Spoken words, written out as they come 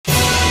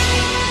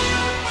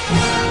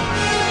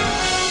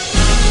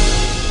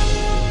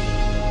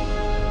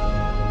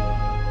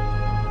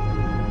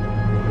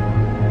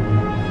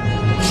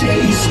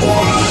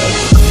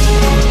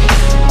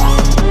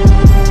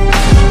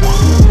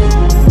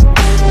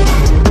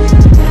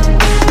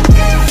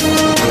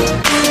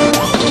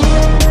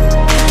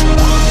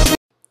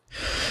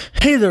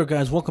there,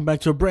 guys. Welcome back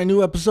to a brand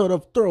new episode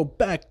of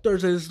Throwback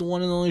Thursday. This is the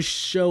one and only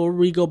show where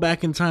we go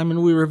back in time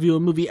and we review a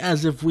movie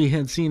as if we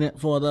had seen it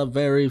for the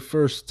very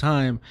first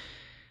time.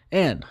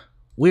 And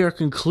we are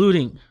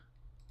concluding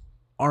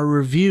our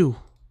review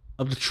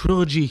of the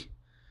trilogy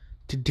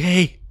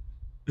today.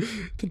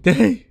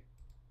 Today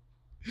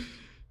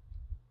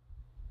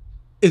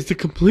is the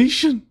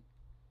completion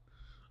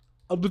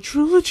of the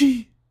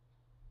trilogy.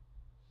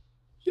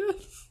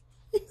 Yes.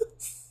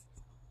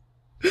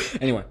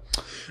 Anyway,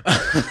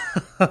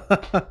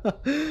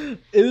 it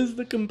is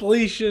the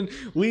completion.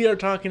 We are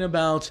talking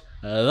about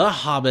The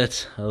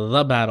Hobbit,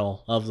 the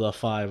Battle of the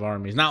Five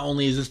Armies. Not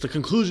only is this the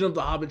conclusion of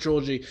the Hobbit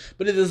trilogy,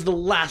 but it is the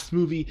last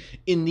movie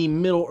in the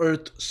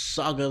Middle-earth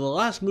saga. The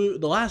last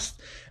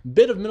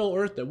bit of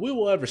Middle-earth that we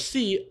will ever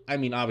see. I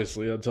mean,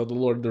 obviously, until the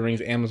Lord of the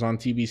Rings Amazon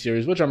TV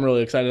series, which I'm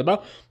really excited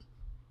about.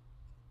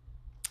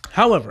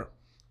 However,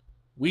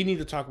 we need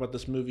to talk about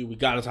this movie. We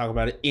got to talk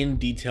about it in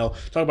detail.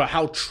 Talk about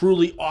how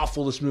truly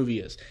awful this movie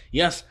is.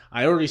 Yes,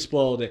 I already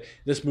spoiled it.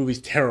 This movie's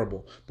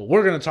terrible. But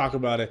we're going to talk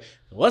about it.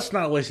 Let's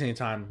not waste any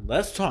time.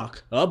 Let's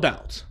talk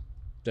about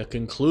the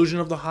conclusion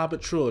of the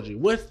Hobbit trilogy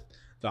with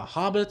The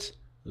Hobbit,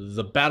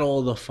 the Battle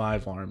of the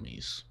Five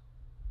Armies.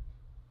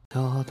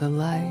 Saw the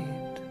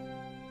light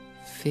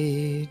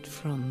fade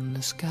from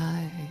the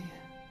sky.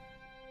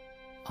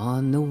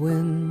 On the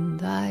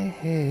wind I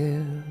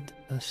heard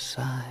a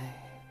sigh.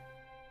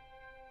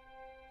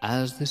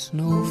 As the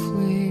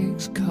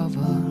snowflakes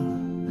cover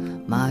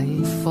my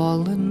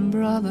fallen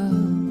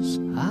brothers,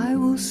 I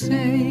will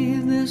say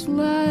this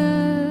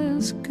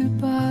last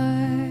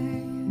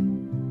goodbye.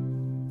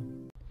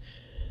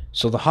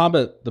 So The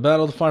Hobbit, The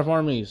Battle of the Five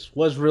Armies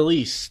was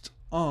released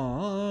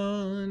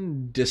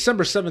on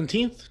December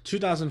 17th,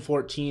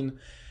 2014,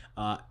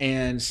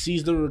 and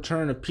sees the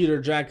return of Peter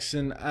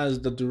Jackson as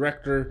the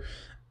director,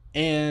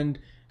 and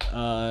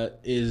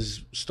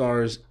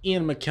stars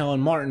Ian McKellen,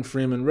 Martin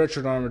Freeman,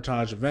 Richard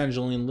Armitage,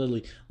 Evangeline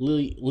Lilly,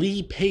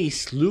 Lee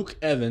Pace, Luke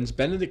Evans,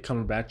 Benedict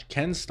Cumberbatch,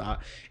 Ken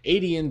Stott,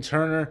 Aidan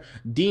Turner,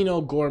 Dean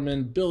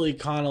O'Gorman, Billy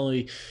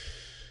Connolly,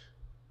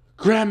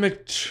 Graham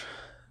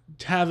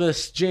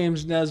McTavish,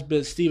 James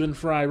Nesbitt, Stephen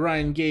Fry,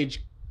 Ryan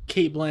Gage,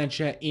 Kate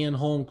Blanchett, Ian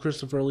Holm,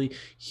 Christopher Lee,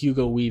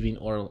 Hugo Weaving,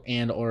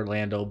 and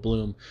Orlando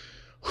Bloom.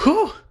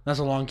 Whew, that's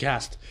a long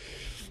cast.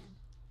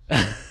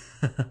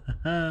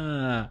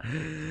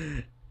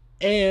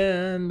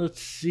 And let's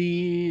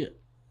see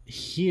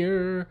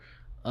here.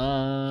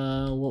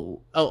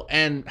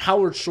 And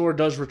Howard Shore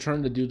does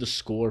return to do the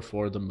score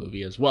for the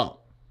movie as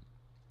well.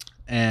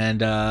 And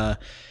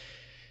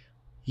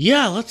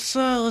let's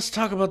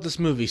talk about this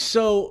movie.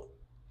 So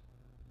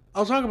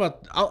I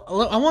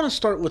want to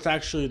start with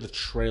actually the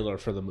trailer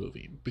for the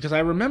movie, because I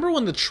remember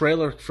when the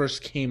trailer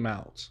first came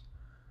out.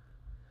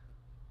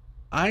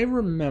 I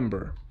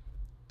remember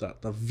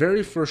that the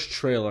very first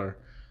trailer,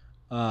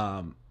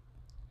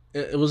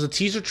 it was a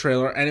teaser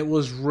trailer, and it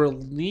was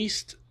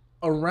released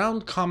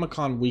around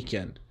Comic-Con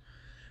weekend.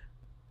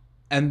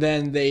 And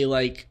then they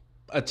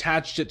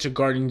attached it to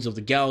Guardians of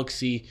the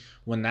Galaxy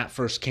when that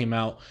first came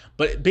out.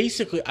 But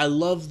basically, I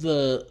love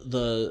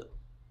the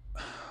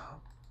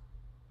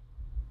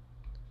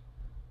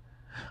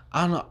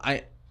I don't know,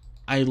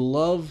 I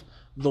love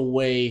the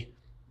way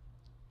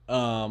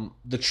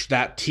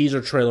that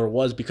teaser trailer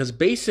was, because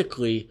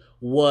basically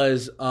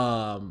was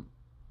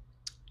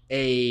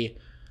a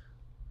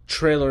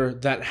trailer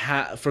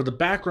that for the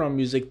background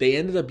music they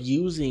ended up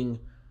using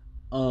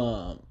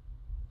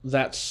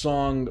that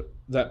song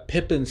that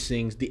Pippin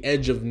sings, "The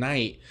Edge of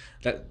Night,"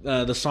 that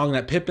the song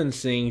that Pippin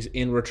sings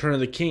in Return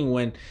of the King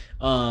when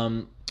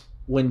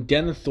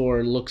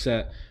Denethor looks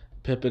at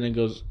Pippin and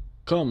goes,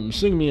 "Come,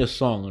 sing me a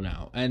song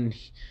now," and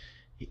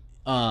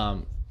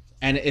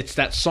it's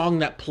that song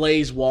that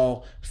plays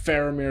while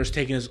Faramir is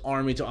taking his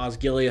army to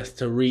Osgiliath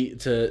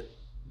to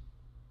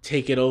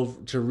take it over,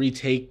 to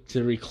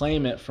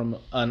reclaim it from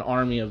an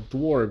army of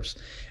dwarves.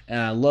 And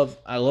I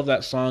love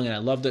that song, and I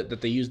loved it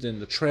that they used it in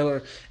the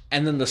trailer.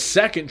 And then the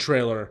second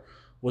trailer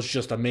was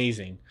just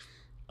amazing.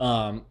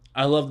 I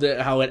loved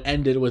it how it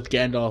ended with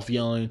Gandalf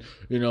yelling,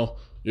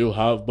 "You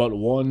have but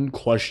one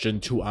question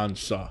to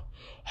answer.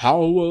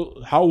 How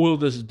will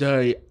this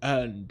day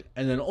end?"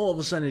 And then all of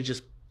a sudden it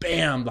just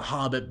bam, The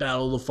Hobbit,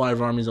 Battle of the Five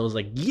Armies. I was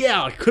like,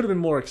 yeah, I could have been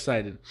more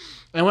excited.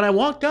 And when I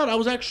walked out, I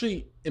was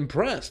actually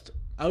impressed.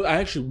 I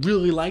actually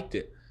really liked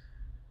it.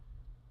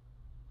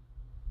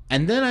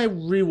 And then I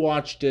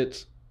rewatched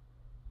it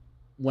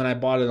when I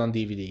bought it on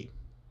DVD.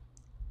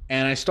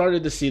 And I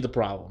started to see the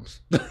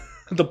problems.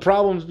 The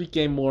problems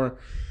became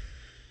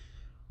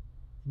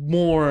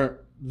more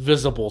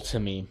visible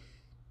to me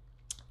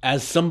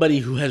as somebody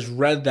who has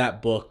read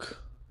that book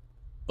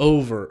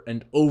over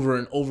and over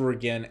and over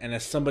again, and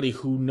as somebody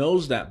who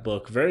knows that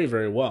book very,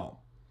 very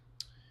well.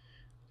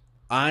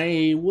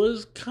 I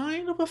was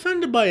kind of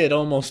offended by it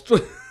almost.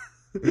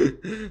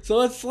 So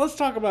let's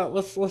talk about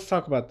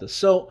this.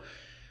 So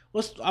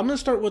I'm gonna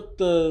start with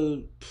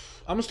the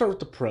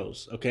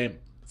pros. Okay,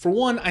 for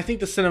one, I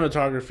think the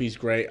cinematography is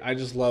great. I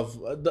just love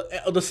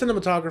the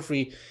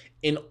cinematography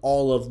in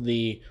all of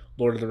the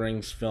Lord of the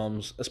Rings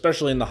films,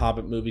 especially in the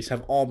Hobbit movies,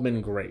 have all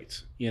been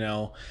great.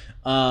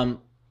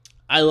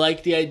 I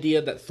like the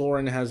idea that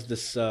Thorin has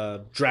this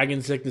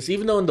dragon sickness,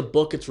 even though in the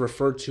book it's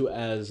referred to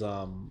as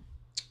I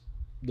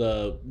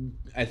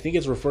think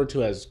it's referred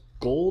to as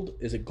gold.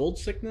 Is it gold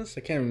sickness?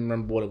 I can't even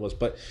remember what it was,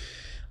 but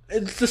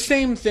it's the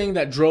same thing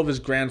that drove his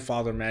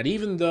grandfather mad,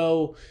 even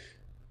though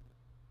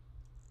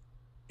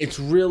it's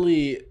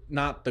really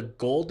not the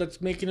gold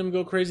that's making him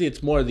go crazy.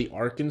 It's more the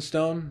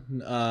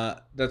Arkenstone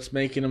that's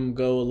making him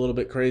go a little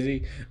bit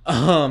crazy.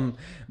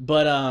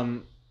 But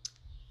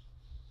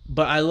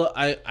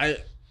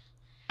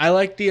I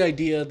like the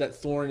idea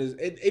that Thorin is.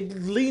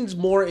 It leans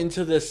more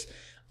into this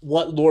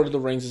what Lord of the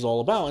Rings is all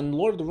about. And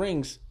Lord of the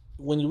Rings,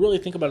 when you really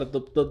think about it,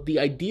 the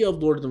idea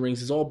of Lord of the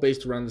Rings is all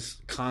based around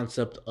this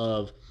concept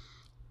of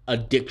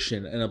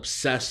addiction and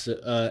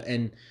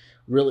and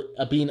really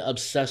being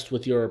obsessed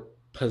with your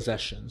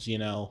possessions,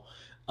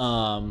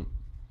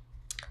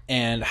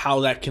 and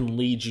how that can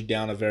lead you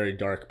down a very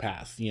dark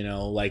path,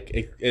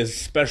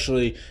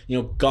 especially,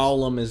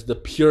 Gollum is the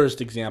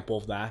purest example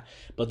of that.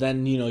 But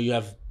then, you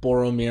have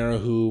Boromir,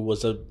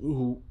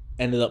 who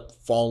ended up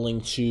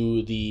falling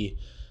to the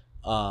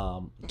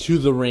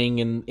ring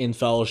in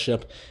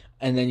Fellowship.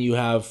 And then you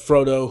have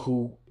Frodo,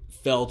 who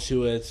fell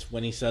to it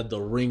when he said,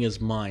 "The ring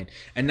is mine."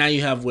 And now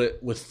you have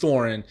with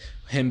Thorin,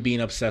 him being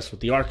obsessed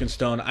with the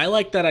Arkenstone. I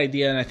like that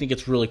idea, and I think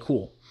it's really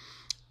cool.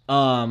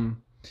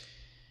 And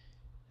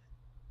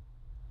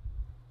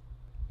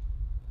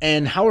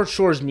Howard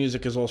Shore's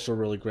music is also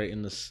really great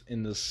in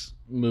this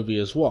movie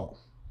as well.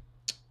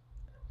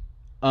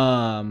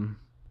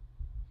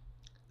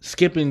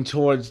 Skipping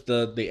towards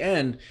the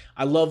end,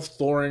 I love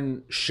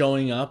Thorin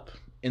showing up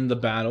in the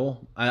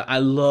battle. I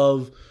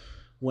love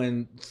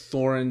when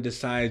Thorin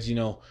decides,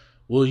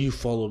 will you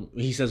follow?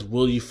 He says,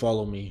 "Will you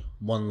follow me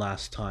one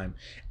last time?"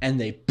 And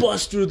they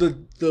bust through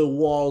the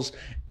walls,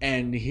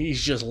 and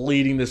he's just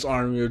leading this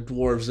army of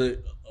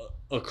dwarves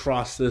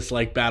across this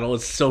battle.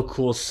 It's so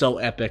cool, so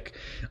epic.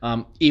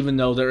 Even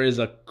though there is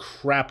a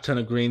crap ton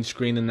of green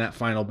screen in that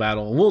final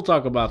battle, and we'll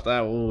talk about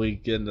that when we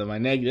get into my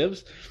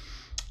negatives.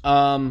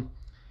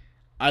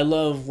 I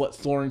love what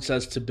Thorin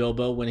says to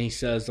Bilbo when he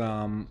says,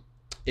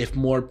 "If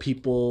more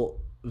people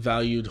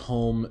valued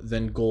home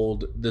than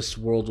gold, this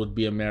world would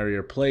be a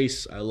merrier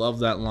place." I love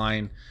that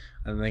line.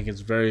 I think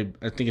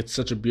it's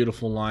such a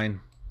beautiful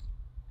line.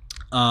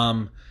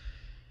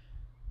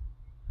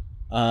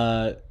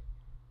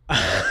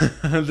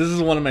 This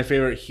is one of my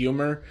favorite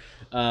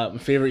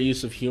favorite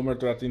use of humor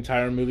throughout the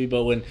entire movie.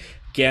 But when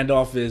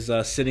Gandalf is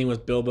sitting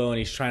with Bilbo and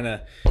he's trying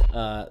to,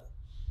 I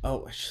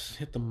just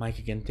hit the mic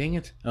again. Dang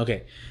it.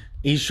 Okay,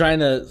 he's trying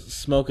to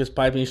smoke his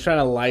pipe and he's trying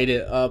to light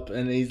it up,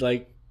 and he's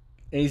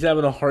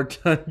having a hard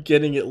time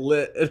getting it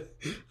lit.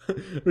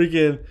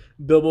 Freaking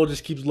Bilbo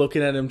just keeps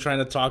looking at him, trying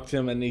to talk to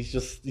him, and you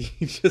just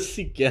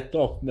see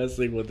Gandalf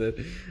messing with it.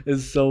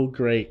 It's so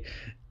great.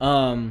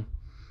 I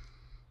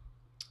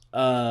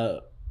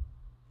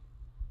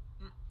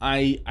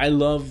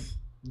love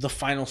the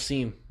final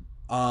scene.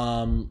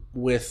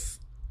 With,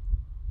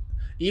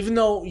 even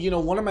though,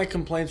 one of my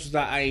complaints was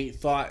that I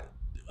thought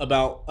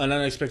about An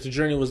Unexpected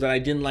Journey was that I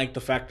didn't like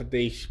the fact that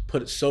they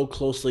put it so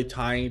closely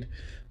tied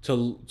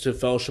to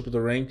Fellowship of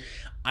the Ring.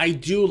 I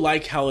do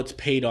like how it's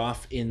paid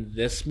off in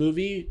this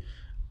movie,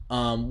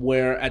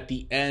 where at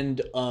the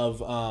end of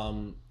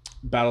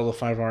Battle of the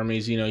Five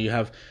Armies, you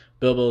have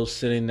Bilbo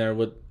sitting there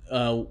with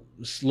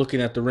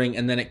looking at the ring,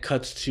 and then it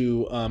cuts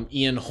to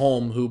Ian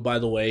Holm, who, by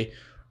the way,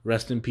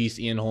 rest in peace,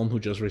 Ian Holm, who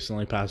just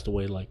recently passed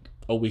away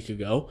a week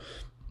ago.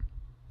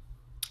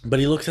 But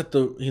he looks at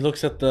the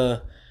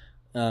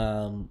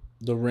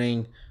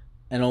ring,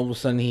 and all of a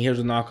sudden he hears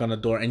a knock on the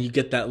door, and you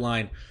get that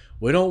line,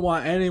 "We don't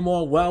want any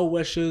more well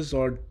wishes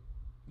or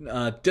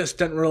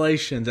distant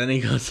relations." And he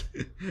goes,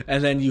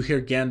 and then you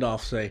hear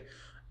Gandalf say,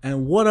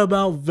 "And what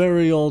about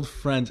very old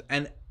friends?"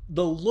 And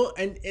the look,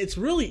 and it's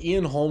really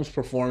Ian Holm's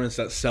performance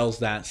that sells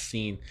that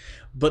scene.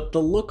 But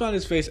the look on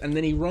his face, and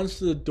then he runs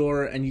to the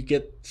door, and you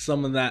get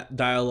some of that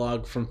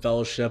dialogue from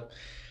Fellowship,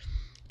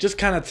 just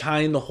kind of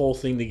tying the whole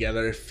thing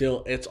together.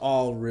 It's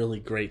all really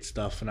great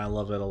stuff, and I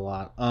love it a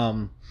lot.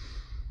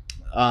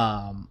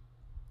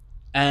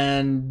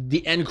 And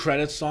the end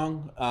credits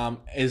song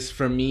is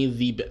for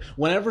me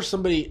whenever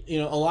somebody,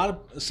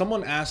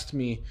 someone asked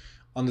me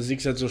on the Zeke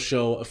Setzel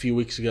show a few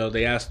weeks ago,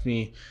 they asked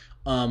me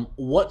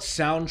what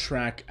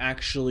soundtrack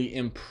actually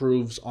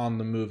improves on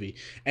the movie.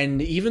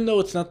 And even though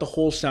it's not the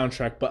whole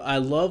soundtrack, but I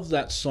love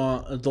that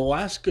song. The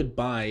Last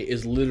Goodbye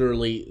is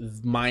literally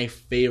my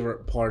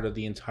favorite part of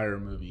the entire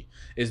movie,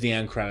 is the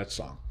end credits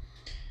song.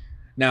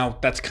 Now,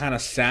 that's kind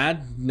of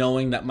sad,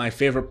 knowing that my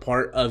favorite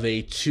part of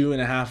a 2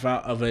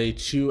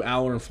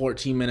 hour and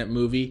 14-minute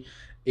movie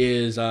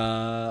is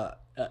of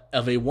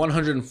a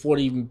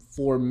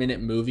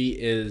 144-minute movie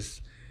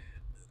is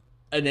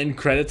an end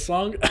credits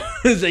song.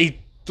 is a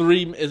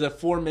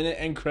 4-minute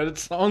end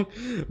credits song.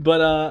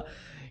 But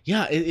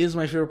yeah, it is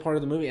my favorite part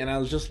of the movie, and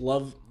I just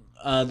love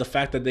the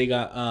fact that they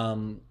got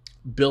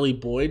Billy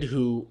Boyd,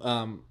 who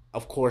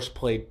of course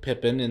played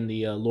Pippin in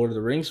the Lord of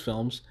the Rings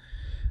films.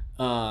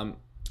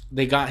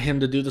 they got him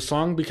to do the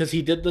song because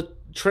he did the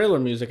trailer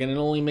music and it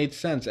only made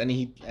sense. And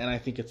I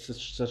think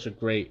it's such a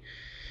great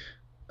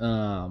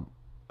song.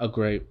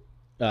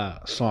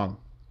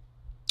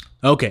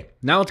 Okay,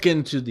 now let's get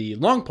into the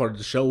long part of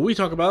the show where we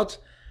talk about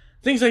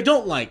things I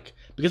don't like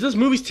because this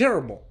movie's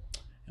terrible.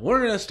 And we're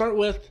going to start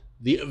with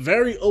the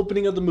very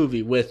opening of the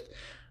movie with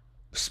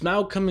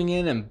Smaug coming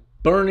in and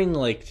burning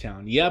Lake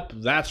Town. Yep,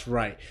 that's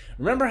right.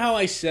 Remember how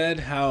I said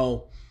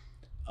how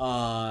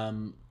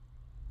the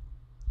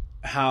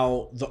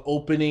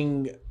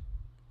opening,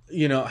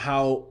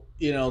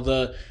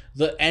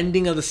 the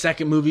ending of the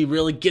second movie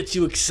really gets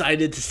you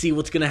excited to see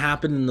what's going to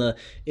happen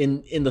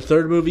in the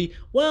third movie?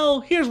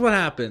 Well, here's what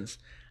happens.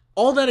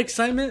 All that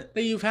excitement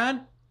that you've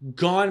had,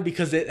 gone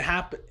because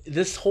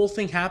this whole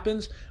thing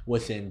happens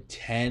within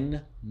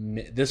 10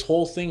 minutes. This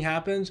whole thing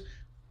happens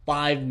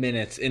 5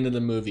 minutes into the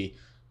movie.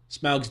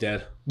 Smaug's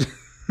dead.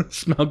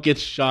 Smaug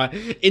gets shot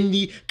in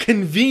the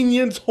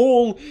convenience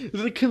hole.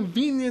 The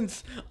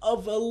convenience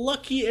of a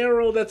lucky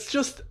arrow that's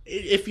just,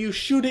 if you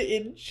shoot it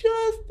in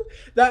just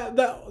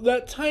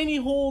that tiny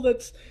hole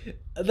that's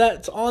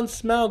on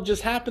Smaug,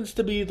 just happens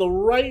to be the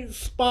right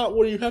spot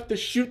where you have to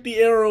shoot the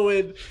arrow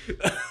in.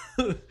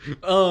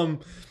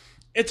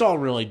 It's all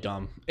really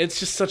dumb. It's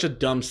just such a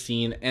dumb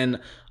scene, and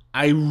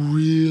I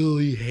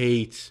really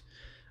hate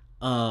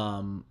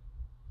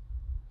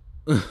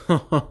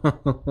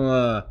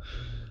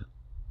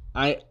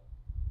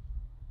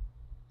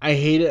I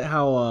hate it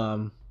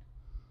how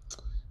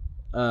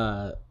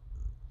what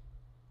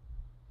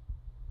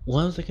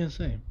was I gonna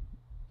say?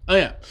 Oh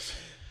yeah,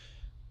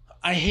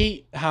 I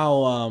hate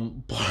how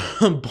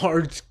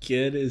Bard's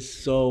kid is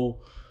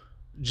so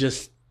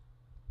just.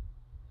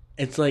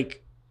 It's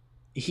like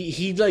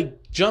he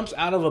like jumps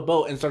out of a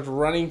boat and starts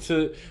running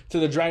to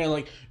the dragon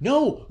like,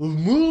 no,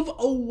 move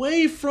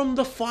away from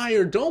the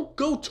fire, don't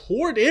go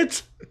toward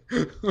it.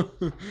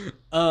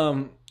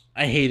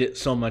 I hate it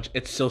so much.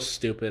 It's so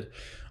stupid.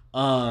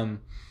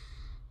 And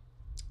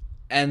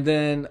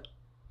then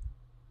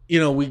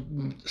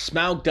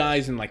Smaug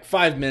dies in like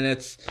 5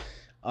 minutes.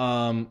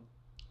 Then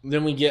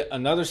we get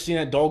another scene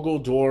at Dol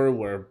Guldur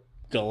where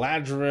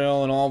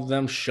Galadriel and all of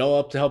them show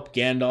up to help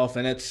Gandalf,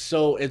 and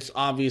it's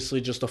obviously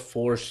just a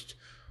forced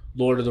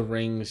Lord of the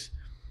Rings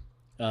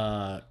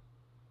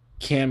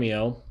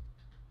cameo.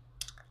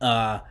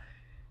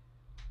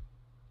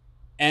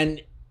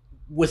 And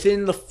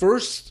within the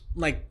first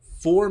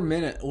 4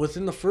 minutes,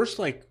 within the first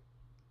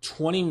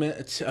 20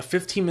 minutes,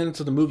 15 minutes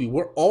of the movie,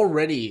 we're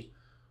already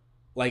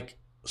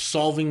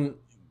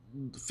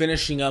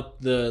finishing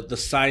up the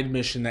side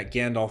mission that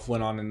Gandalf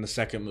went on in the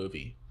second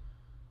movie.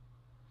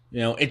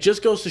 It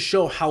just goes to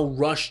show how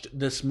rushed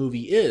this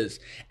movie is.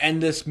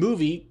 And this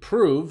movie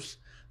proves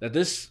that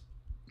The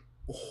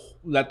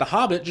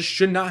Hobbit just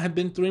should not have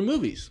been 3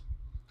 movies.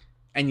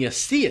 And you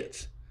see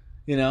it,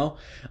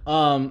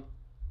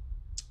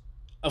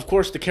 Of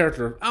course, the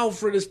character of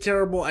Alfred is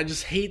terrible. I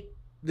just hate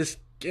this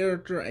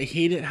character. I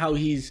hate it how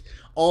he's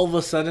all of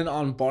a sudden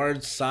on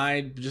Bard's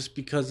side just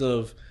because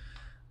the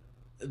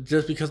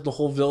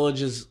whole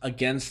village is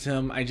against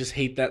him. I just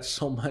hate that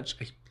so much.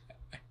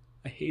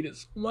 I hate it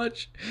so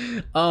much.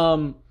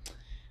 And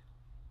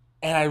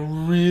I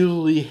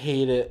really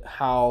hate it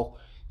how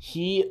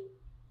he's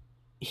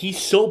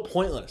so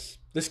pointless.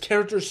 This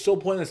character is so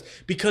pointless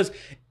because,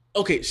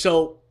 okay,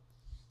 so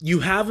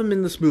you have him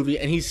in this movie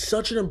and he's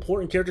such an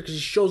important character because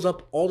he shows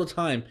up all the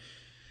time.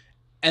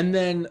 And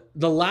then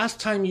the last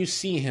time you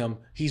see him,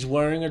 he's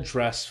wearing a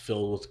dress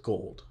filled with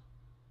gold.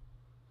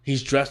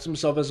 He's dressed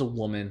himself as a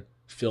woman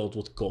filled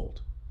with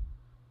gold.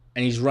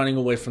 And he's running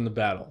away from the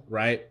battle,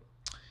 right?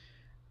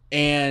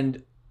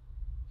 And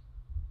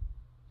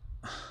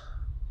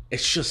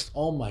it's just,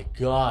 oh my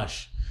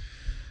gosh,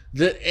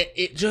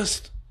 it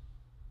just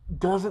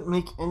doesn't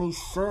make any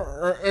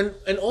sense.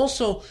 And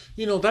also,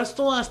 that's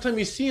the last time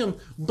you see him.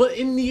 But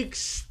in the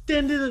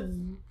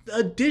extended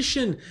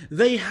edition,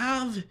 they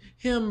have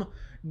him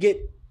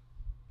get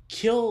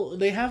killed.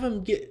 They have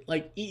him get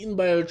eaten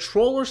by a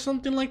troll or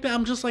something like that.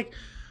 I'm just like,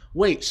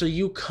 wait, so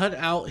you cut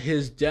out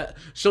his death?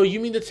 So you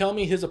mean to tell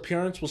me his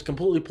appearance was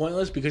completely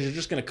pointless because you're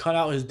just going to cut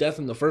out his death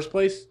in the first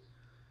place?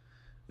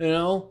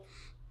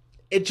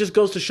 It just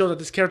goes to show that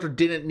this character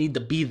didn't need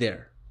to be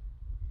there.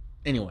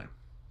 Anyway.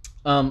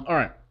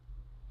 Alright.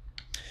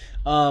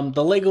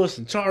 The Legolas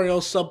and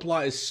Tario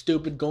subplot is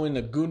stupid, going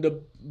to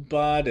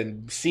Gundabad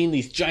and seeing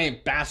these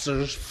giant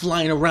bastards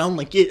flying around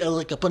like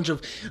a bunch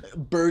of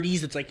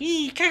birdies. It's like,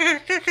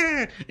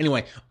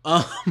 anyway,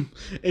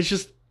 it's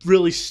just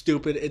really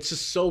stupid. It's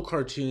just so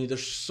cartoony.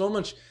 There's so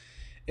much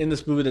in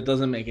this movie that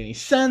doesn't make any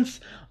sense.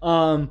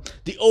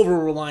 The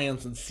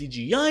over-reliance on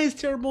CGI is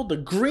terrible. The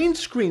green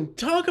screen,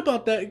 talk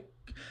about that.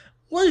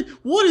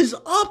 What is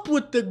up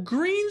with the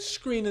green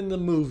screen in the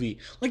movie?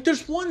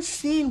 There's one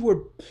scene where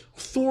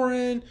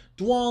Thorin,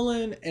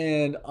 Dwalin,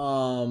 and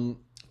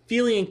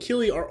Fili and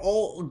Kili are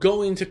all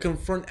going to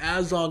confront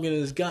Azog and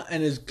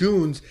his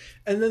goons,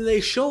 and then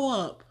they show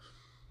up,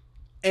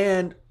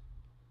 and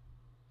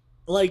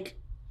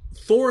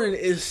Thorin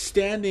is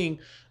standing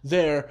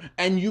there,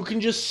 and you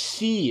can just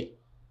see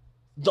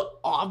the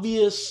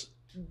obvious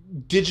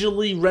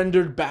digitally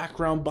rendered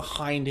background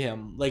behind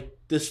him, like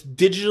this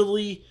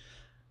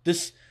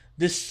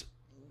this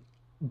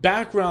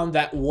background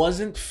that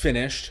wasn't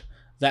finished,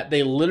 that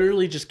they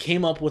literally just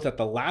came up with at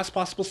the last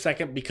possible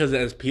second, because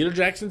as Peter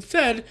Jackson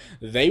said,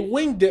 they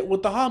winged it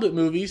with the Hobbit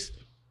movies.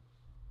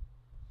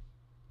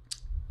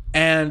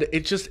 And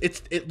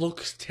it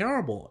looks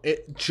terrible.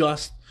 It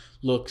just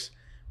looks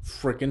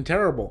freaking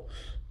terrible.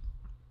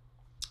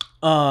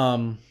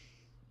 And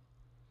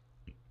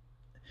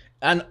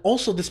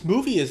also, this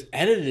movie is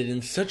edited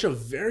in such a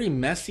very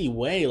messy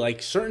way.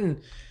 Like,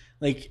 certain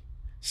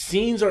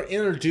scenes are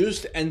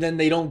introduced and then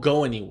they don't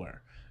go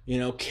anywhere.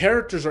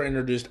 Characters are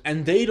introduced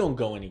and they don't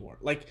go anywhere.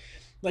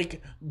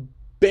 Like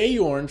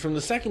Beorn from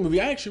the second movie,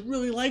 I actually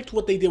really liked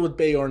what they did with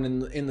Beorn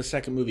in the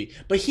second movie.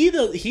 But he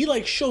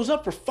shows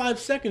up for 5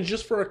 seconds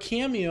just for a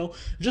cameo,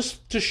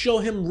 just to show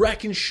him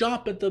wrecking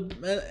shop in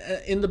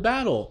the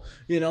battle.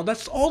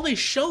 That's all they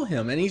show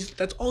him, and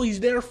that's all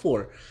he's there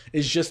for.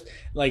 Is just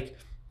like,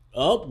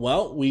 oh,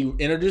 well, we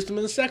introduced him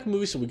in the second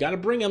movie, so we got to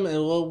bring him, and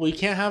well, we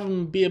can't have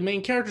him be a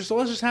main character, so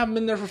let's just have him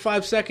in there for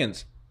 5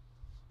 seconds.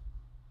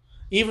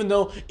 Even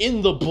though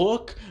in the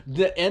book,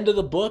 the end of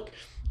the book,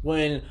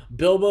 when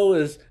Bilbo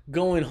is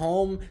going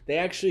home, they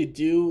actually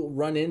do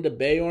run into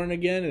Beorn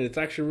again, and it's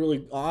actually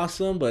really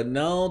awesome. But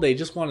no, they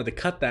just wanted to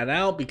cut that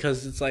out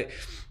because it's like,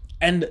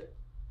 and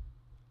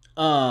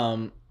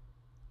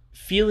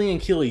Feely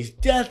and Keely's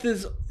death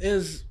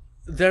is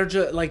they're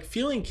just like,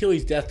 Feely and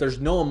Keely's death. There's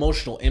no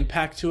emotional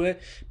impact to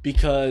it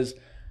because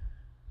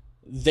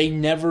they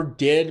never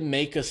did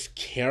make us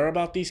care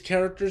about these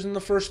characters in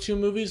the first 2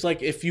 movies.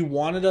 Like, if you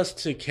wanted us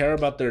to care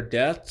about their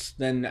deaths,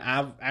 then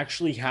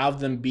actually have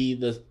them be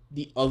the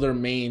other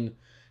main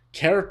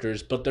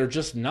characters, but they're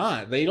just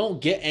not. They don't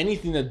get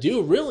anything to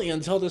do, really,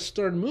 until this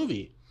third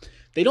movie.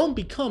 They don't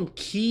become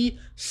key,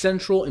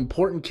 central,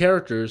 important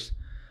characters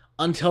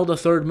until the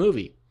third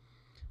movie,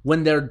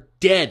 when they're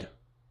dead.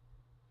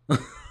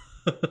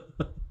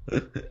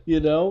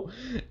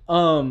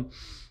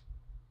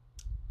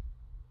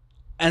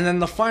 And then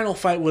the final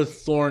fight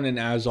with Thorin and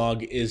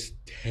Azog is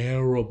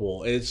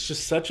terrible. It's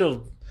just such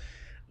a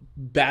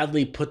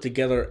badly put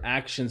together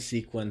action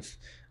sequence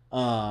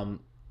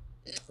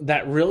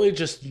that really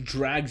just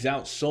drags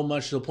out so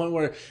much, to the point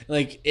where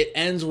it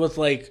ends with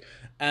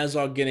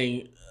Azog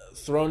getting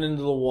thrown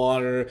into the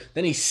water.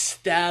 Then he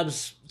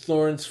stabs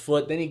Thorin's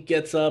foot. Then he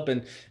gets up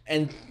and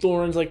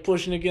Thorin's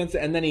pushing against it.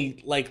 And then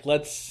he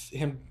lets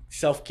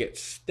himself get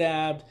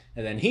stabbed.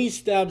 And then he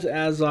stabs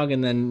Azog.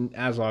 And then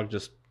Azog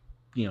just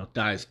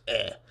dies,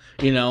 and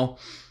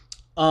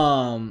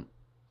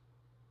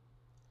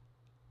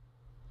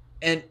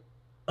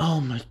oh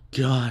my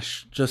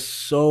gosh, just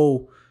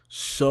so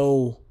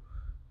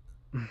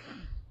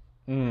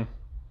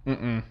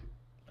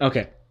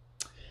okay.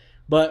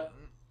 But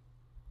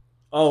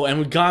and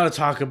we gotta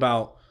talk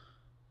about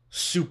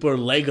Super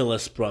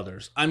Legolas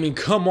Brothers. I mean,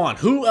 come on,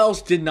 who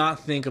else did not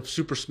think of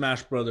Super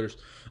Smash Brothers,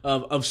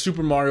 of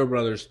Super Mario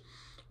Brothers,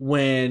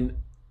 when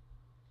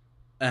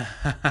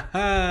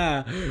freaking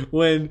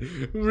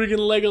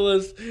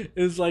Legolas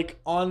is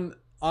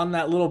on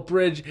that little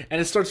bridge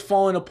and it starts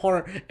falling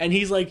apart and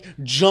he's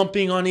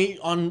jumping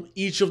on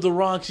each of the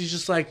rocks. He's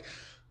just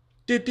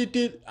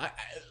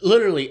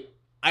literally,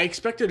 I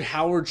expected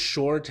Howard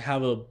Shore to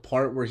have a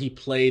part where he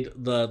played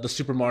the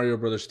Super Mario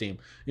Brothers theme.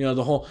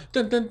 The whole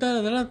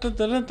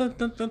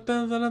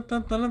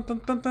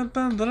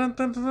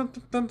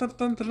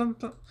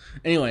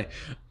anyway,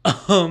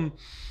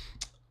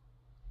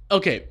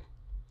 okay.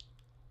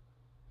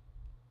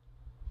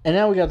 And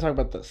now we gotta talk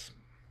about this.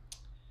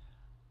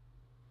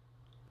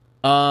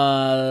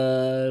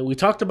 We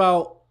talked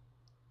about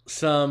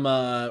some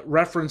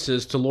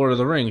references to Lord of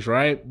the Rings,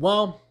 right?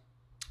 Well,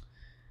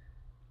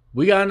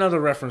 we got another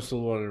reference to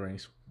Lord of the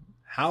Rings.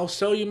 How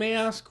so, you may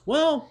ask?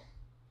 Well,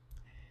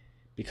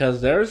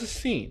 because there's a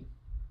scene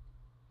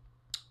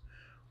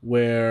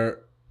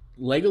where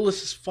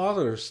Legolas'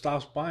 father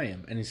stops by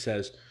him and he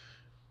says,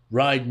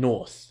 "Ride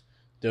north.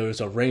 There is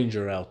a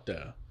ranger out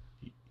there.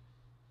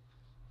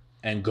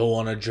 And go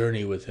on a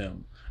journey with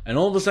him." And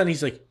all of a sudden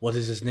he's like, "What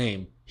is his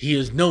name?" "He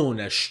is known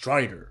as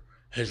Strider.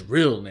 His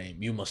real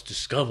name you must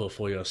discover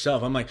for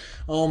yourself." I'm like,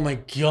 oh my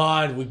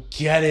god, we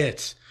get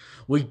it.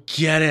 We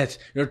get it.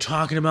 You're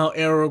talking about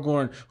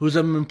Aragorn, who's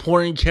an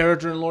important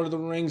character in Lord of the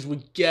Rings. We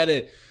get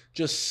it.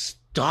 Just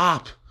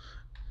stop.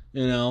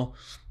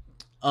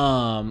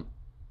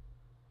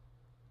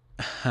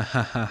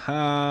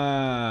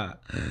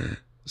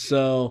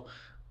 So,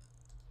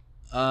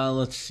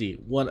 let's see.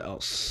 What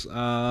else?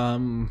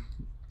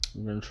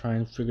 I'm going to try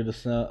and figure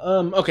this out.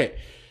 Okay.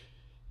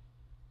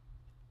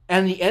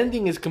 And the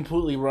ending is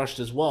completely rushed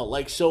as well.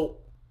 So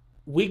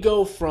we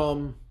go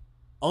from,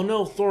 oh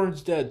no,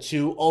 Thorin's dead,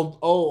 to,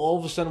 all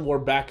of a sudden we're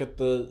back at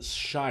the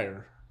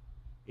Shire.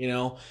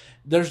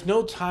 There's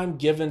no time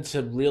given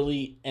to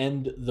really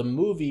end the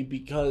movie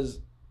because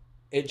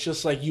it's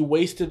just like you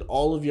wasted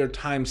all of your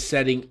time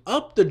setting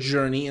up the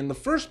journey in the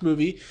first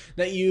movie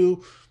that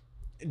you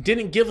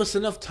didn't give us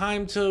enough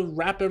time to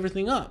wrap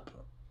everything up.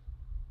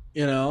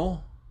 You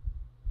know?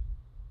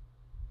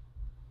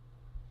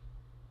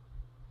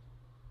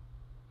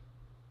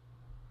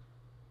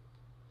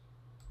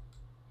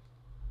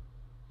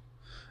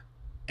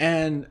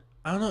 And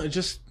I don't know, it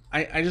just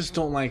I just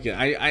don't like it.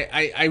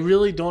 I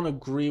really don't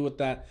agree with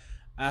that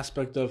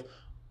aspect of,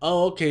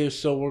 oh, okay,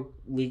 so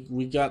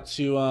we got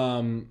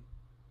to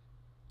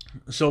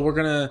so we're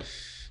gonna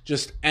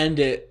just end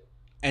it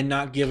and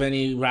not give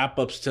any wrap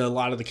ups to a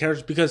lot of the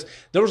characters, because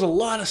there was a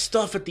lot of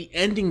stuff at the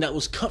ending that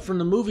was cut from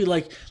the movie.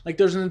 Like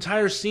there's an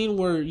entire scene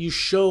where you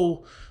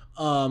show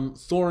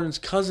Thorin's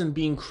cousin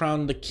being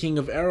crowned the king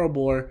of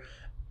Erebor,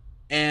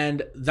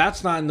 and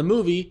that's not in the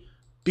movie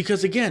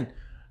because, again,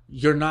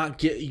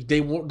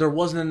 there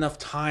wasn't enough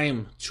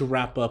time to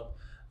wrap up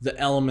the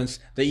elements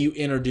that you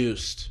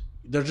introduced.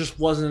 There just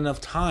wasn't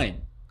enough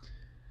time.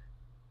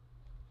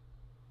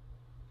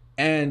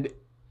 And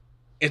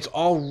it's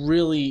all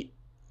really,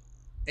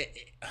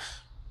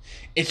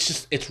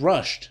 it's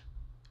rushed.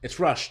 It's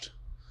rushed.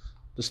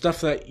 The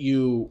stuff that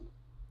you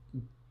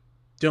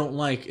don't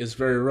like is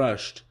very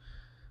rushed.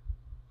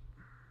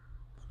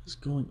 What is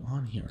going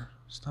on here?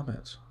 Stop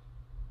it.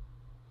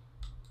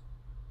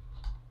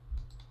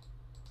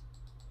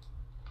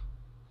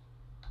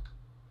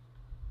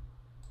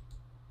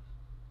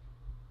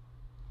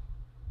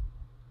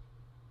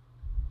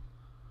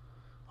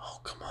 Oh,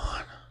 come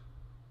on.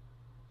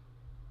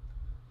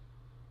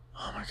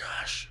 Oh my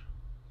gosh.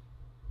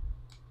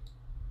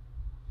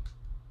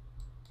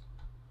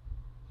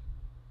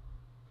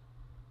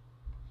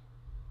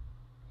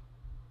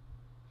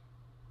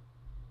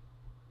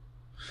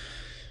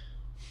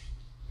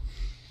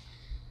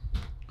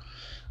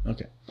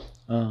 Okay.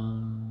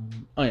 Oh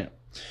yeah.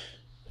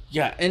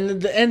 Yeah,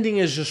 and the ending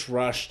is just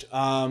rushed.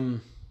 So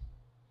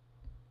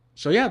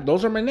yeah,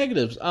 those are my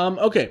negatives.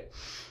 Okay.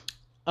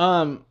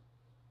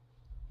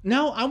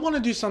 Now I want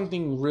to do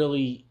something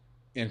really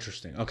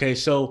interesting. Okay,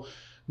 so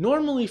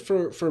normally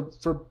for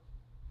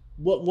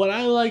what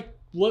I like,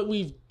 what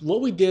we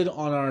did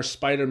on our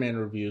Spider-Man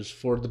reviews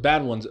for the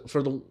bad ones,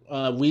 for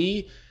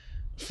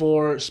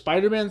for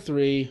Spider-Man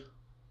 3,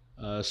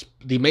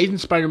 the Amazing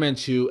Spider-Man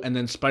 2, and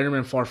then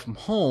Spider-Man Far From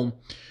Home,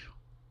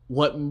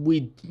 what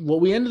we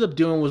ended up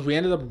doing was we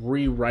ended up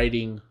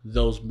rewriting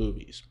those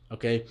movies.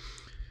 Okay,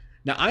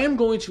 now I am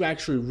going to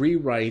actually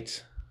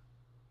rewrite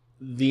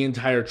the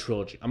entire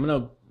trilogy. I'm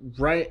gonna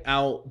write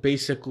out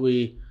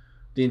basically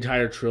the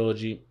entire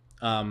trilogy,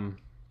 and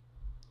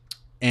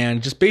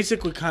just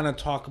basically kind of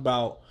talk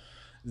about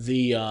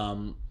the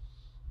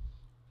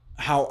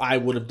how I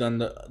would have done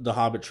the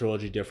Hobbit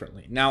trilogy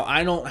differently. Now,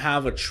 I don't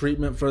have a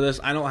treatment for this.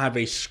 I don't have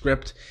a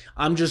script.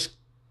 I'm just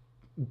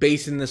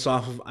basing this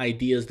off of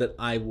ideas that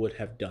I would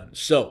have done.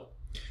 So,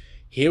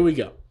 here we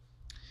go.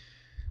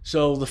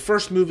 So, the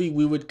first movie,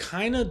 we would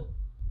kind of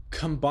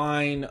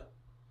combine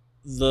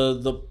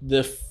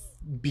the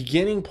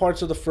beginning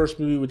parts of the first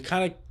movie. Would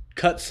kind of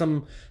cut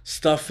some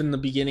stuff in the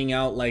beginning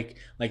out, like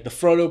the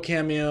Frodo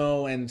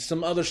cameo and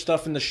some other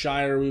stuff in the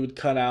Shire we would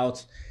cut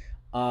out.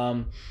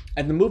 And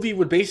the movie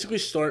would basically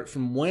start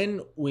from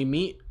when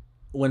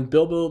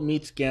Bilbo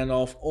meets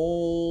Gandalf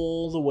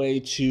all the way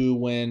to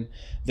when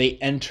they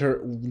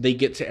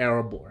get to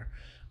Erebor.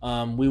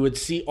 We would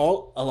see a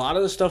lot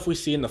of the stuff we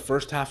see in the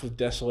first half of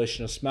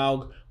Desolation of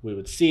Smaug. We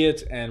would see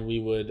it, and we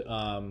would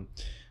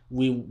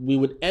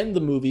end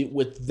the movie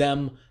with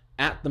them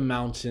at the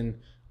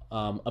mountain,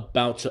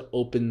 about to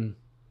open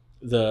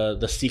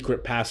the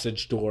secret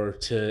passage door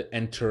to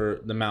enter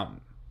the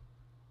mountain.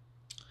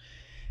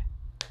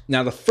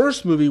 Now, the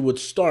first movie would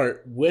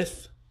start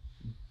with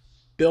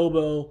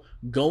Bilbo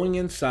going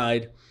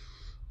inside,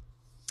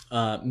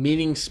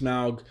 meeting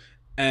Smaug,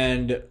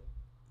 and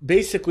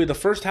basically the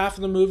first half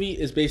of the movie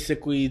is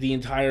basically the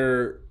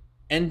entire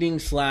ending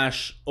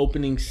 /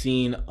 opening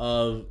scene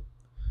of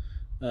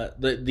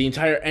the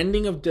entire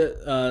ending of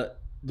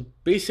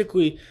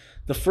basically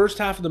the first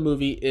half of the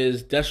movie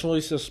is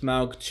Desolation of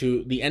Smaug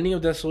to the ending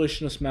of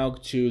Desolation of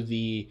Smaug to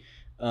the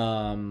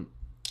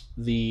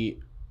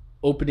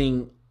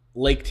opening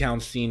Lake Town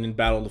scene in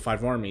Battle of the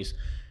Five Armies.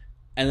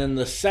 And then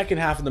the second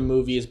half of the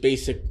movie is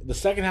the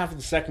second half of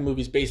the second movie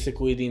is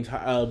basically the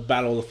entire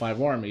Battle of the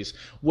Five Armies,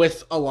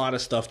 with a lot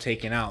of stuff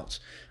taken out.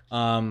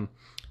 Now,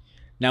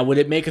 would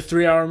it make a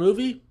 3-hour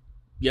movie?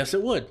 Yes,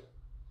 it would,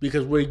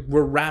 because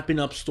we're wrapping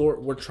up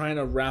we're trying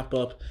to wrap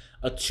up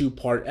a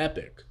 2-part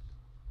epic.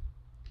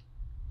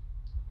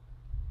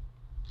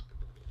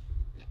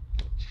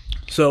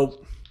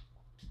 So,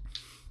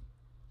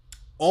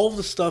 all of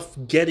the stuff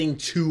getting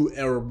to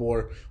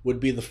Erebor would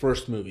be the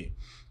first movie.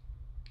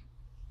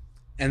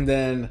 And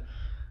then,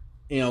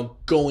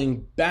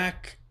 going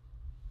back,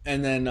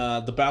 and then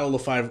the Battle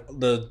of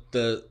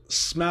the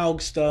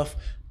Smaug stuff,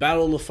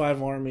 Battle of the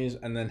Five Armies,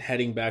 and then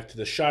heading back to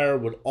the Shire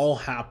would all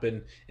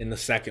happen in the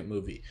second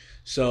movie.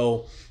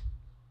 So,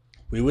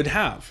 we would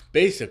have,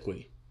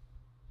 basically,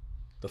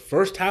 the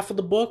first half of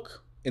the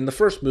book in the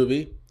first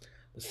movie,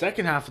 the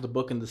second half of the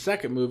book in the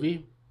second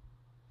movie,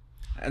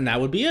 and that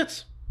would be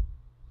it.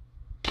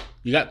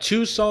 You got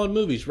 2 solid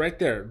movies right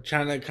there,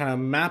 trying to kind of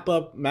map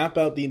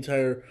out the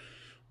entire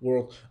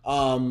world.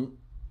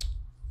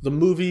 The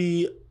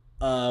movie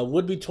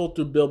would be told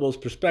through Bilbo's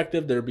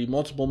perspective. There'd be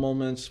multiple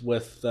moments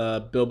with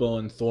Bilbo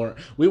and Thorin.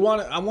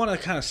 I want to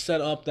kind of set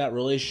up that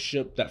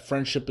relationship, that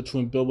friendship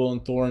between Bilbo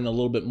and Thorin a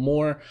little bit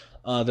more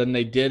than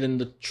they did in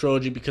the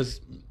trilogy, because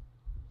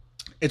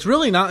it's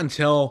really not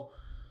until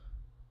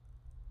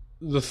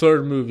the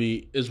third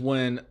movie is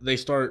when they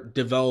start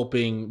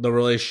developing the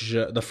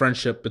relationship, the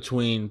friendship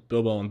between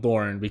Bilbo and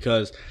Thorin,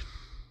 because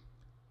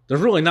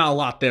there's really not a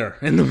lot there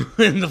in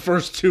the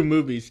first 2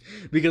 movies.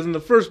 Because in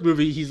the first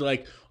movie, he's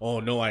like, "Oh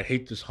no, I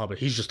hate this Hobbit.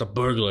 He's just a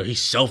burglar.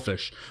 He's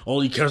selfish.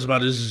 All he cares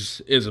about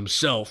is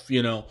himself,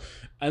 you know."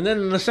 And then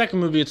in the second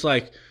movie, it's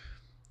like,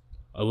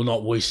 "I will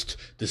not waste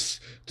this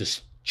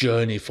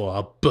journey for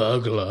a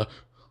burglar."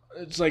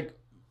 It's like,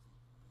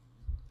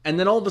 and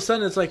then all of a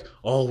sudden, it's like,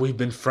 "Oh, we've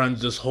been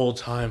friends this whole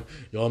time.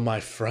 You're my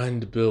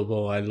friend,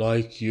 Bilbo. I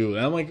like you."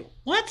 And I'm like,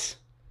 what?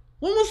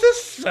 When was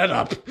this set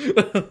up?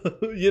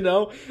 You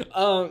know?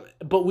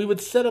 But we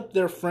would set up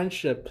their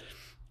friendship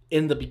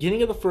in the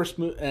beginning of the first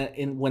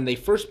movie, when they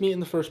first meet in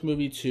the first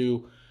movie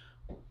to,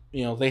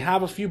 you know, they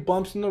have a few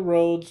bumps in the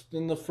roads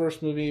in the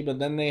first movie, but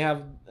then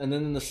and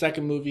then in the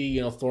second movie,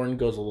 you know, Thorin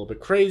goes a little bit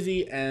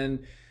crazy,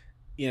 and,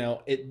 you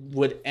know, it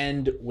would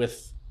end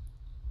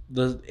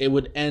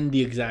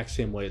the exact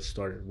same way it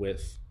started,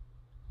 with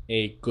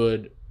a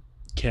good,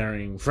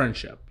 caring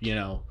friendship, you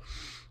know?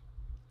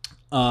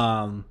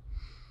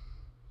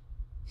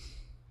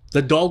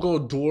 The Dol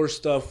Guldur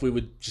stuff we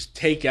would just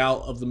take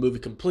out of the movie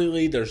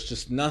completely. There's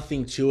just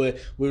nothing to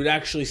it. We would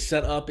actually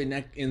set up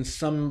in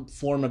some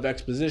form of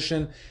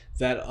exposition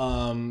that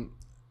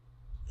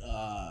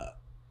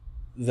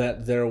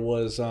that there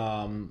was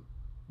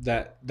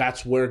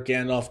that's where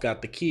Gandalf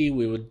got the key.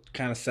 We would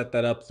kind of set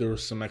that up through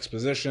some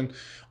exposition,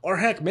 or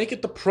heck, make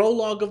it the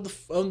prologue of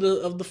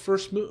the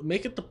first movie.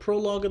 Make it the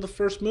prologue of the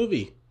first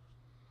movie.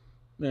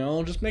 You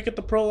know, just make it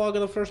the prologue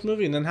of the first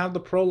movie, and then have the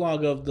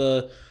prologue of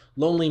the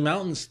Lonely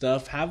Mountain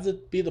stuff have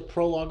it be the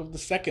prologue of the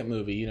second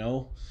movie. You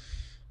know,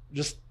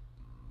 just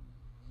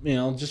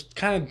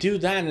kind of do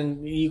that,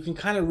 and you can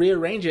kind of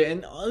rearrange it,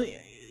 and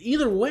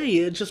either way,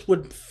 it just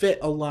would fit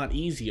a lot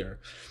easier.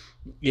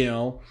 You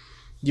know,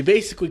 you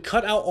basically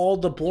cut out all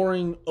the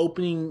boring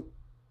opening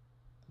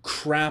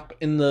crap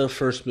in the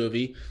first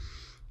movie,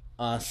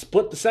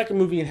 split the second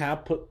movie in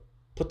half, put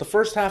the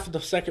first half of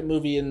the second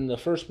movie in the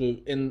first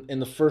movie in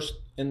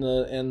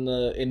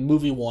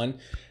movie 1,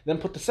 then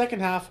put the second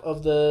half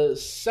of the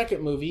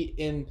second movie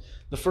in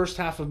the first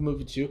half of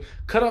movie 2,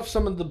 cut off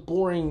some of the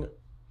boring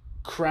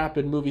crap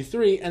in movie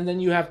 3, and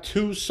then you have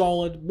 2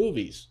 solid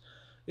movies.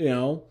 You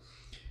know,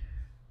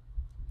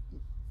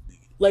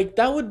 like,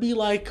 that would be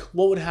like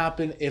what would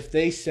happen if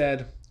they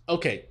said,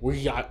 "Okay,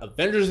 we got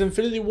Avengers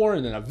Infinity War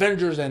and then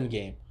Avengers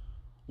Endgame.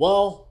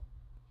 Well,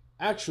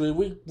 actually,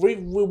 we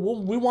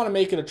want to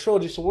make it a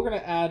trilogy, so we're gonna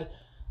add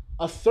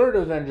a third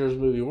Avengers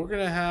movie. We're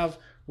gonna have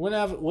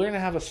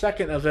a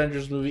second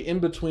Avengers movie in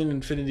between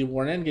Infinity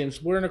War and Endgame.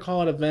 So we're gonna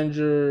call it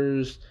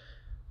Avengers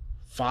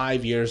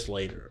 5 years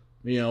later.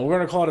 You know, we're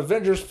gonna call it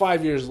Avengers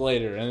 5 years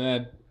later, and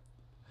then,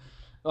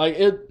 like,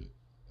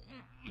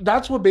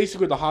 that's what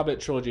basically the Hobbit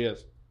trilogy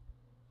is.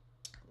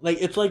 Like,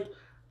 it's like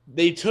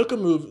they took a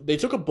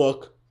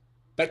book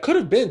that could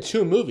have been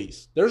 2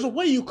 movies. There's a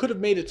way you could have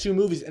made it 2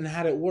 movies and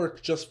had it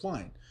work just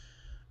fine.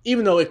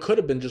 Even though it could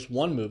have been just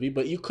 1 movie,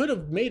 but you could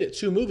have made it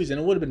 2 movies and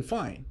it would have been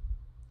fine.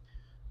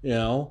 You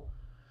know?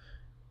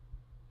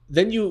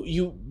 Then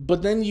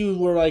you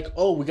were like,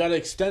 "Oh, we got to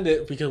extend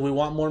it because we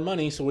want more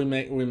money, so we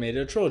made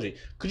it a trilogy."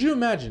 Could you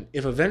imagine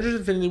if Avengers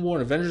Infinity War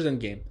and Avengers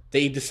Endgame,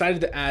 they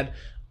decided to add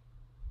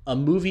a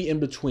movie in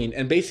between,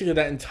 and basically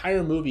that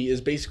entire movie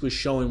is basically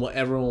showing what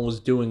everyone was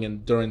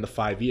doing during the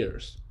 5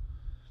 years?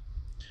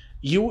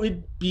 You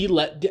would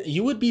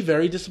be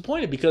very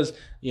disappointed, because,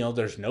 you know,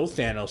 there's no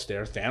Thanos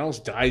there.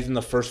 Thanos dies in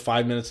the first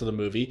 5 minutes of the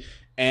movie,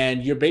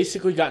 and you're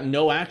basically got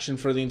no action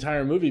for the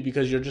entire movie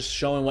because you're just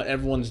showing what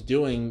everyone's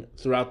doing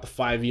throughout the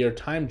 5-year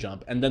time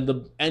jump. And then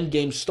the end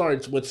game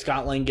starts with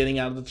Scott Lang getting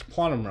out of the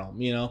quantum realm,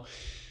 you know.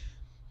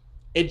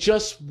 It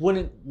just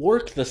wouldn't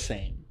work the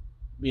same.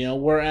 You know,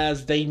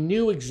 whereas they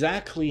knew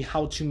exactly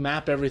how to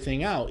map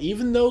everything out.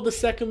 Even though the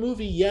second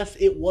movie, yes,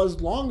 it was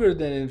longer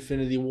than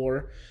Infinity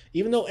War.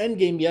 Even though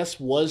Endgame, yes,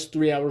 was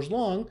 3 hours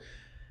long,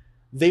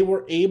 they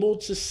were able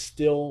to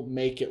still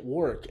make it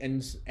work.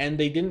 And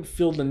they didn't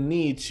feel the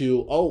need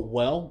to, "Oh,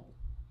 well,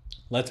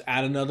 let's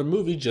add another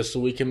movie just so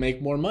we can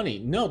make more money."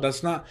 No,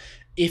 that's not.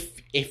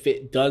 If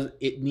it does,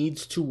 it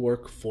needs to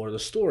work for the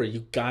story.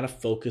 You gotta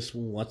focus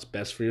on what's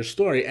best for your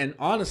story. And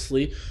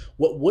honestly,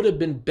 what would have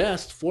been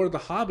best for the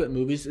Hobbit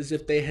movies is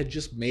if they had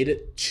just made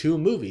it 2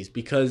 movies,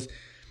 because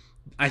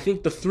I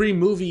think the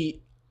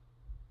 3-movie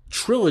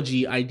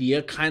trilogy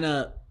idea kind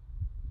of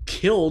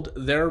killed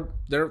their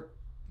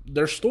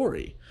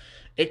story.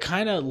 It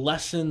kind of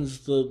lessens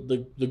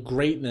the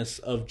greatness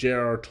of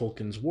J.R.R.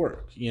 Tolkien's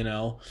work, you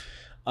know.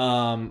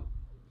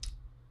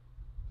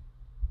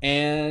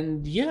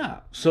 And yeah,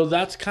 so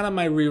that's kind of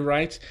my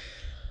rewrites.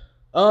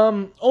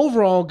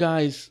 Overall,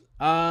 guys,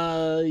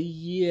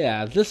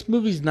 yeah, this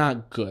movie's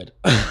not good.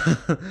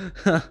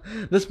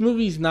 This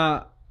movie's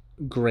not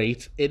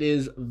great. It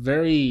is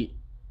very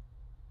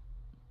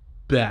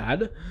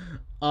bad.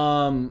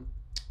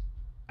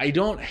 I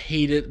don't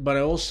hate it, but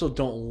I also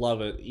don't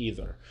love it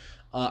either.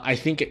 I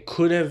think it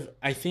could have.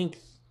 I think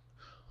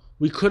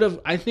we could have.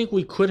 I think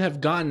we could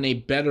have gotten a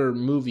better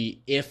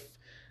movie if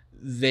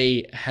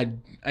they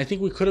had. I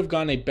think we could have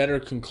gotten a better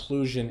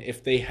conclusion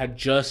if they had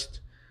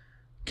just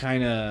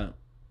kind of,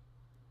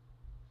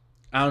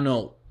 I don't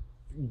know,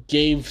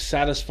 gave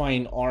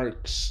satisfying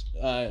arcs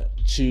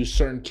to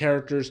certain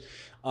characters.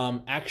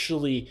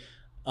 Actually,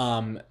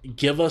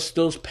 give us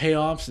those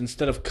payoffs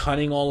instead of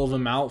cutting all of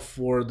them out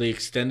for the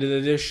extended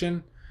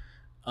edition.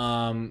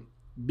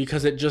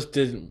 Because it just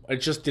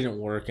didn't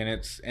work, and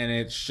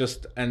it's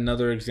just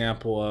another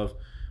example of,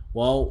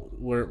 well,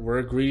 we're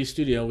a greedy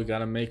studio, we got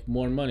to make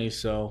more money,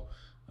 so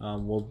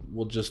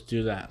we'll just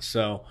do that.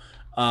 So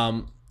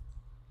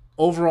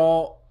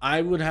overall,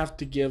 I would have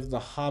to give the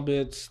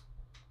Hobbits,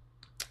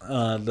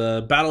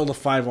 the Battle of the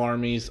Five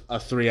Armies, a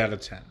 3 out of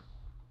 10.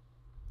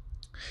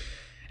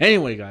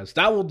 Anyway, guys,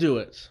 that will do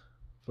it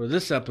for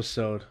this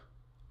episode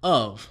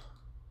of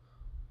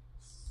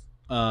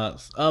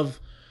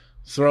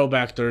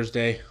Throwback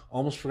Thursday.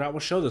 Almost forgot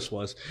what show this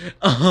was.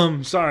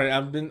 Sorry,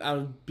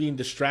 I'm being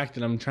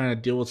distracted. I'm trying to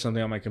deal with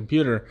something on my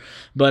computer.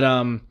 But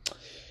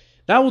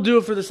that will do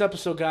it for this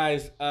episode,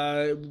 guys.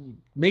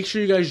 Make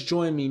sure you guys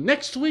join me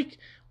next week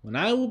when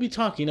I will be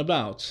talking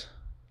about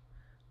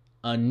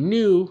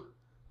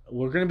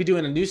we're going to be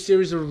doing a new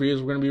series of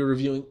reviews. We're going to be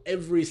reviewing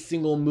every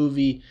single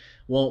movie.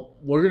 Well,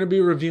 we're going to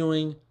be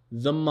reviewing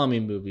the Mummy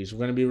movies. We're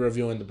going to be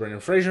reviewing the Brendan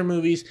Fraser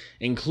movies,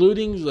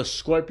 including the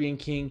Scorpion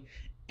King,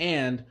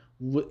 and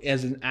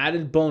as an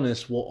added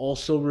bonus, I'll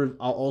also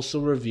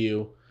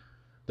review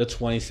the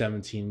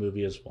 2017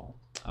 movie as well.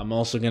 I'm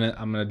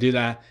gonna do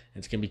that.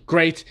 It's gonna be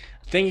great.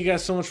 Thank you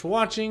guys so much for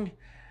watching,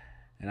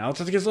 and I'll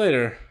talk to you guys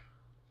later.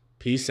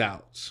 Peace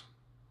out.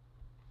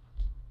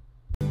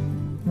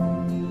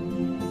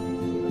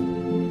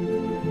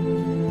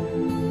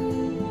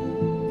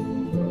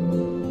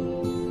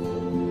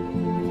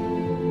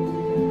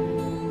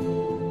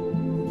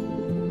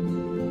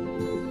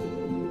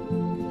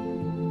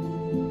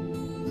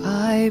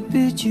 I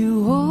bid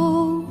you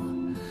all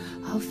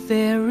a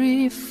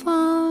very fine